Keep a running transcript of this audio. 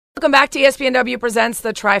Welcome back to ESPNW Presents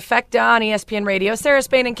the Trifecta on ESPN Radio. Sarah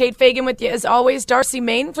Spain and Kate Fagan with you as always. Darcy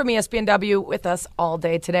Main from ESPNW with us all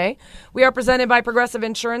day today. We are presented by Progressive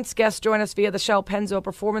Insurance. Guests join us via the Shell Pennzoil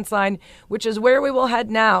Performance Line, which is where we will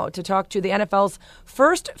head now to talk to the NFL's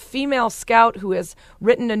first female scout who has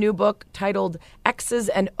written a new book titled X's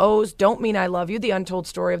and O's Don't Mean I Love You, the untold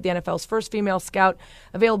story of the NFL's first female scout,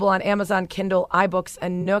 available on Amazon, Kindle, iBooks,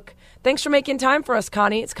 and Nook. Thanks for making time for us,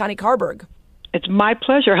 Connie. It's Connie Carberg. It's my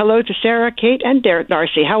pleasure. Hello to Sarah, Kate, and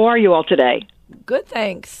Darcy. How are you all today? Good,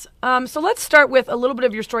 thanks. So let's start with a little bit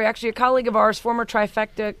of your story. Actually, a colleague of ours, former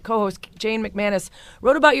Trifecta co-host Jane McManus,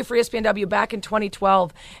 wrote about you for ESPNW back in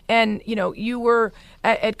 2012. And, you know, you were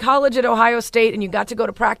at college at Ohio State, and you got to go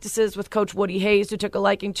to practices with Coach Woody Hayes, who took a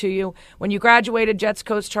liking to you. When you graduated, Jets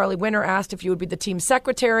coach Charlie Winter asked if you would be the team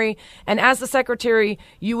secretary. And as the secretary,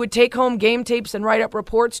 you would take home game tapes and write up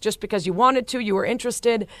reports just because you wanted to. You were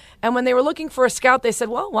interested. And when they were looking for a scout, they said,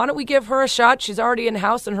 well, why don't we give her a shot? She's already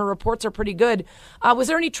in-house, and her reports are pretty good. Was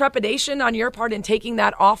there any trepidation on your part in taking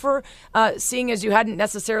that offer, seeing as you hadn't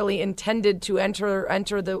necessarily intended to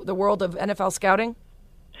enter the world of NFL scouting?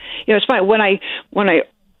 You know, it's funny. When I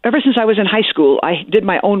ever since I was in high school, I did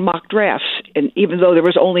my own mock drafts, and even though there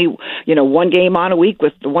was only, one game on a week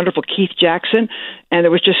with the wonderful Keith Jackson, and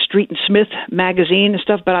there was just Street and Smith magazine and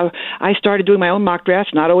stuff, but I started doing my own mock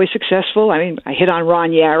drafts, not always successful. I mean, I hit on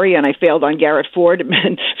Ron Yary, and I failed on Garrett Ford, and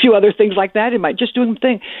a few other things like that in my just doing the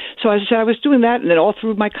thing. So as I said, I was doing that, and then all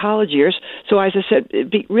through my college years. So as I said,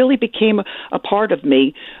 it really became a part of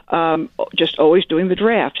me, just always doing the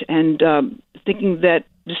draft, and thinking that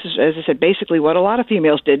this is, as I said, basically what a lot of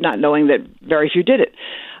females did, not knowing that very few did it.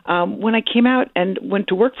 When I came out and went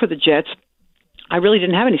to work for the Jets, I really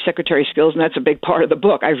didn't have any secretary skills, and that's a big part of the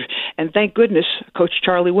book. And thank goodness Coach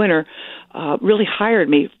Charlie Winter really hired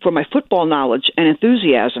me for my football knowledge and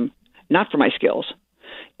enthusiasm, not for my skills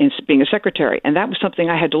in being a secretary. And that was something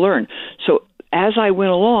I had to learn. So as I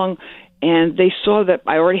went along, and they saw that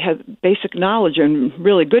I already had basic knowledge and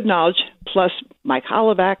really good knowledge, plus Mike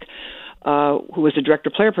Hollowback, who was the director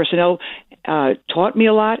of player personnel, taught me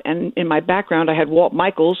a lot. And in my background, I had Walt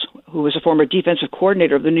Michaels, who was a former defensive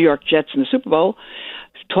coordinator of the New York Jets in the Super Bowl,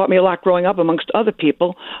 taught me a lot growing up amongst other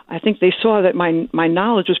people. I think they saw that my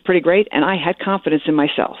knowledge was pretty great, and I had confidence in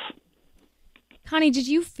myself. Connie, did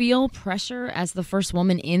you feel pressure as the first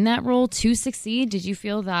woman in that role to succeed? Did you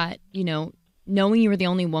feel that, knowing you were the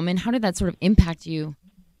only woman, how did that sort of impact you?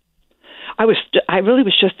 I really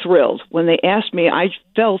was just thrilled. When they asked me, I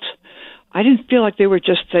didn't feel like they were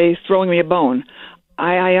just, throwing me a bone.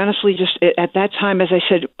 I honestly just, at that time, as I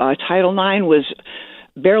said, Title IX was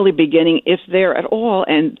barely beginning, if there at all,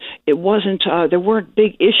 and it wasn't, there weren't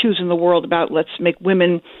big issues in the world about let's make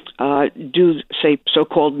women do, say,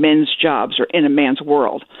 so-called men's jobs or in a man's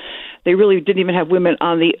world. They really didn't even have women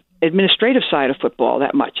on the administrative side of football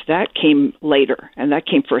that much. That came later, and that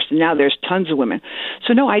came first, and now there's tons of women.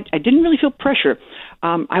 So no, I didn't really feel pressure.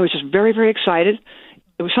 I was just very, very excited.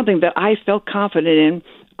 It was something that I felt confident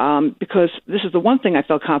in because this is the one thing I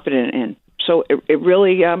felt confident in. So it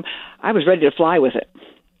really, I was ready to fly with it.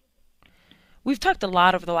 We've talked a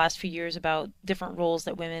lot over the last few years about different roles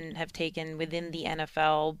that women have taken within the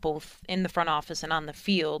NFL, both in the front office and on the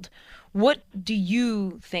field. What do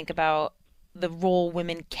you think about the role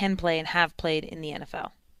women can play and have played in the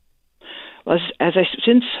NFL? Well,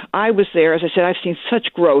 since I was there, as I said, I've seen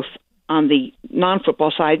such growth on the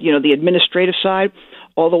non-football side, the administrative side,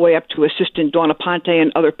 all the way up to Assistant Dawn Aponte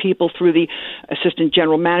and other people through the assistant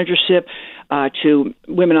general managership, to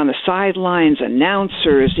women on the sidelines,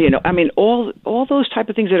 announcers, all those type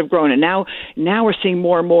of things that have grown. And now we're seeing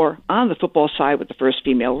more and more on the football side with the first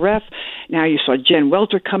female ref. Now you saw Jen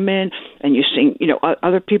Welter come in, and you're seeing,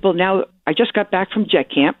 other people. Now I just got back from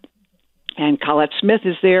Jet Camp, and Colette Smith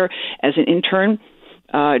is there as an intern,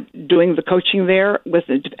 doing the coaching there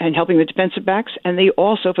and helping the defensive backs. And they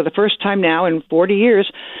also, for the first time now in 40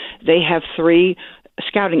 years, they have 3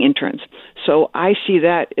 scouting interns. So I see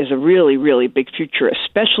that as a really, really big future,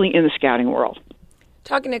 especially in the scouting world.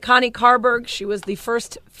 Talking to Connie Carberg, she was the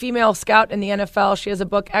first female scout in the NFL. She has a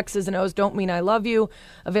book, X's and O's Don't Mean I Love You,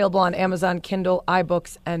 available on Amazon, Kindle,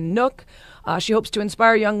 iBooks, and Nook. She hopes to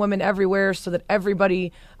inspire young women everywhere so that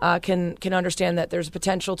everybody can understand that there's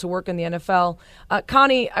potential to work in the NFL.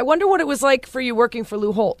 Connie, I wonder what it was like for you working for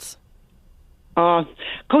Lou Holtz.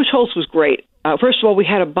 Coach Holtz was great. First of all, we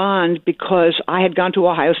had a bond because I had gone to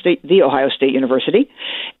the Ohio State University,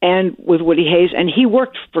 and with Woody Hayes, and he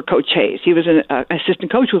worked for Coach Hayes. He was an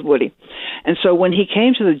assistant coach with Woody. And so when he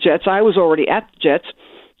came to the Jets, I was already at the Jets.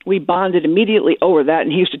 We bonded immediately over that,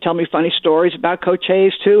 and he used to tell me funny stories about Coach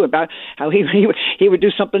Hayes, too, about how he would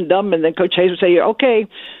do something dumb, and then Coach Hayes would say, okay,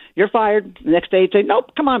 you're fired. The next day he'd say,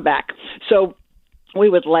 nope, come on back. So we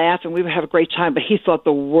would laugh and we would have a great time, but he thought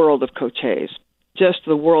the world of Coach Hayes, just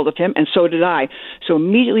the world of him, and so did I. So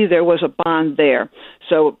immediately there was a bond there.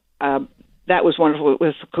 So that was wonderful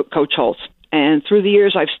with Coach Holtz. And through the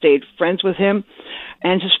years, I've stayed friends with him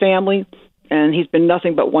and his family, and he's been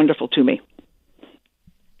nothing but wonderful to me.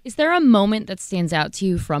 Is there a moment that stands out to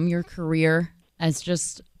you from your career as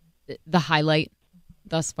just the highlight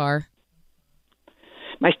thus far?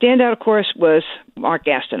 My standout, of course, was Mark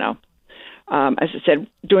Gastineau. As I said,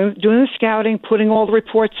 doing the scouting, putting all the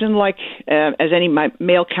reports in like as any of my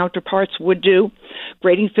male counterparts would do,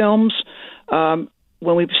 grading films.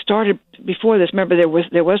 When we started before this, remember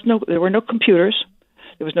there were no computers,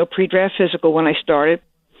 there was no pre-draft physical when I started.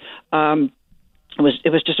 It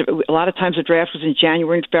was just a lot of times the draft was in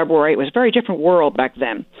January and February. It was a very different world back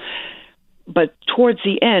then. But towards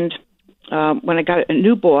the end, when I got a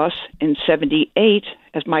new boss in '78,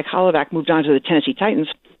 as Mike Hollowak moved on to the Tennessee Titans,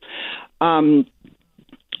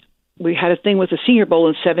 we had a thing with the Senior Bowl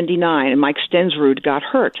in '79, and Mike Stensrud got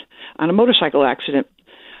hurt on a motorcycle accident.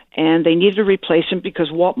 And they needed to replace him because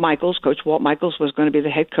Coach Walt Michaels, was going to be the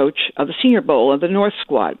head coach of the Senior Bowl of the North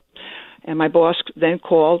squad. And my boss then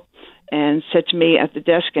called and said to me at the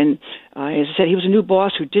desk, and as I said, he was a new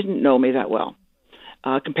boss who didn't know me that well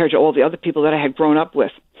compared to all the other people that I had grown up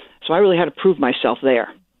with. So I really had to prove myself there.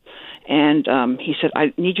 And he said,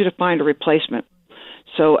 I need you to find a replacement.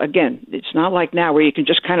 So again, it's not like now where you can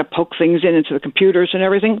just kind of poke things into the computers and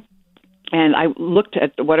everything. And I looked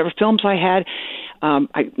at whatever films I had.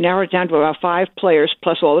 I narrowed it down to about 5 players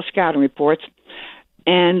plus all the scouting reports.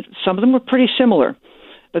 And some of them were pretty similar.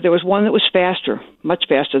 But there was one that was faster, much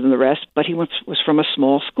faster than the rest, but he was from a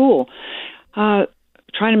small school. Trying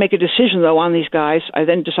to make a decision, though, on these guys, I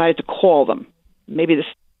then decided to call them. Maybe this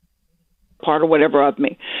part or whatever of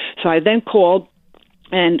me. So I then called,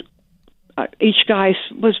 and each guy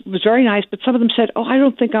was very nice, but some of them said, I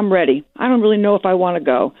don't think I'm ready. I don't really know if I want to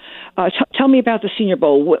go. Tell me about the Senior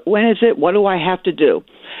Bowl. When is it? What do I have to do?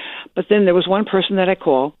 But then there was one person that I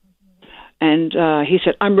called, and he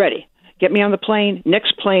said, I'm ready. Get me on the plane.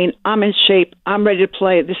 Next plane. I'm in shape. I'm ready to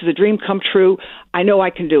play. This is a dream come true. I know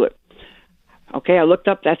I can do it. Okay, I looked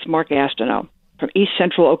up. That's Mark Gastineau from East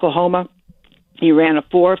Central Oklahoma. He ran a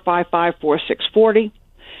 4.55, 4.640.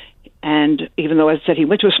 And even though, as I said, he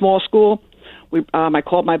went to a small school, I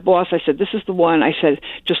called my boss. I said, this is the one. I said,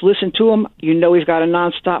 just listen to him. You know he's got a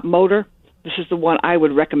nonstop motor. This is the one I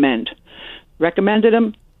would recommend. Recommended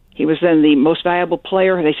him. He was then the most valuable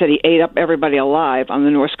player. They said he ate up everybody alive on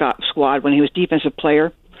the North squad when he was defensive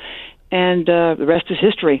player. And the rest is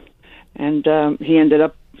history. And he ended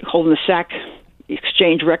up holding the sack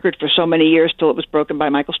exchange record for so many years till it was broken by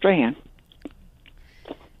Michael Strahan.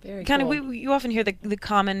 Very cool. You often hear the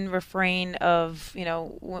common refrain of,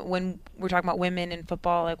 when we're talking about women in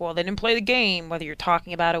football, like, well, they didn't play the game, whether you're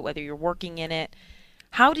talking about it, whether you're working in it.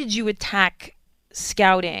 How did you attack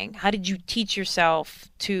scouting? How did you teach yourself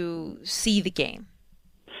to see the game?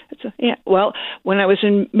 Well, when I was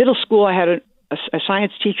in middle school, I had a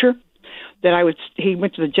science teacher that he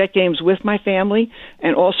went to the Jet games with my family,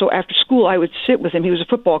 and also after school I would sit with him. He was a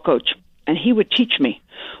football coach, and he would teach me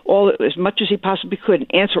as much as he possibly could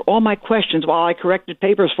and answer all my questions while I corrected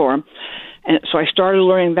papers for him. And so I started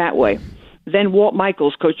learning that way. Then Walt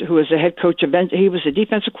Michaels, coach, who was the head coach, he was the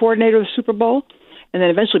defensive coordinator of the Super Bowl, and then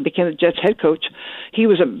eventually became the Jets head coach. He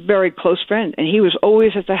was a very close friend, and he was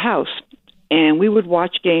always at the house. And we would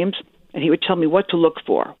watch games, and he would tell me what to look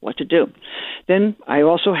for, what to do. Then I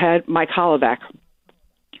also had Mike Hollowak,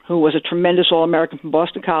 who was a tremendous All-American from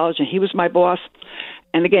Boston College, and he was my boss.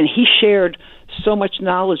 And again, he shared so much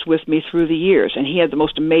knowledge with me through the years, and he had the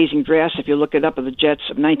most amazing drafts, if you look it up, of the Jets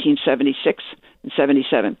of 1976 and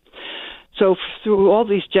 77. So through all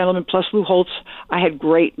these gentlemen, plus Lou Holtz, I had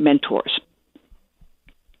great mentors.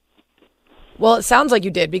 Well, it sounds like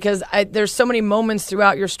you did, because there's so many moments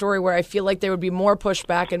throughout your story where I feel like there would be more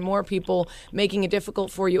pushback and more people making it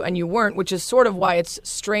difficult for you, and you weren't, which is sort of why it's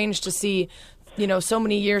strange to see so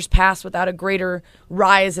many years pass without a greater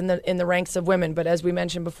rise in the ranks of women. But as we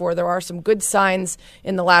mentioned before, there are some good signs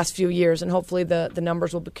in the last few years, and hopefully the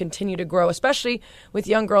numbers will continue to grow, especially with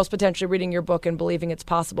young girls potentially reading your book and believing it's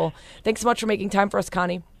possible. Thanks so much for making time for us,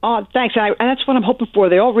 Connie. Oh, thanks. And that's what I'm hoping for.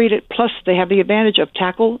 They all read it. Plus, they have the advantage of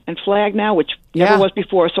tackle and flag now, which never was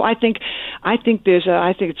before. So I think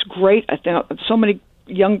it's great. I think so many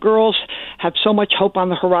young girls have so much hope on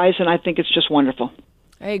the horizon. I think it's just wonderful.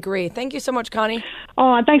 I agree. Thank you so much, Connie.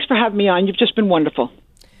 Oh, and thanks for having me on. You've just been wonderful.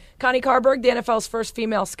 Connie Carberg, the NFL's first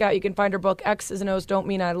female scout. You can find her book, X's and O's Don't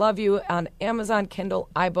Mean I Love You, on Amazon, Kindle,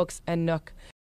 iBooks, and Nook.